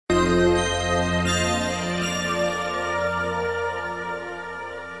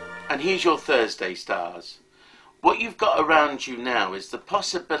And here's your Thursday stars. What you've got around you now is the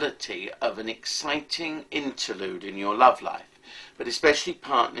possibility of an exciting interlude in your love life, but especially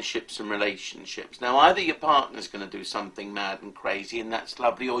partnerships and relationships. Now, either your partner's going to do something mad and crazy, and that's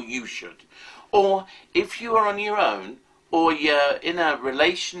lovely, or you should. Or if you are on your own, or you're in a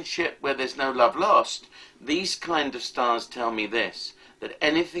relationship where there's no love lost, these kind of stars tell me this, that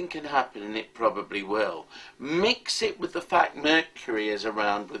anything can happen, and it probably will. Mix it with the fact Mercury is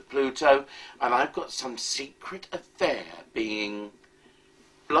around with Pluto, and I've got some secret affair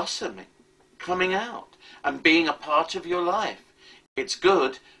blossoming, coming out, and being a part of your life. It's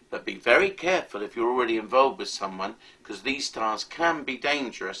good, but be very careful if you're already involved with someone, because these stars can be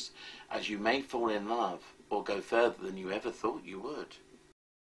dangerous, as you may fall in love or go further than you ever thought you would.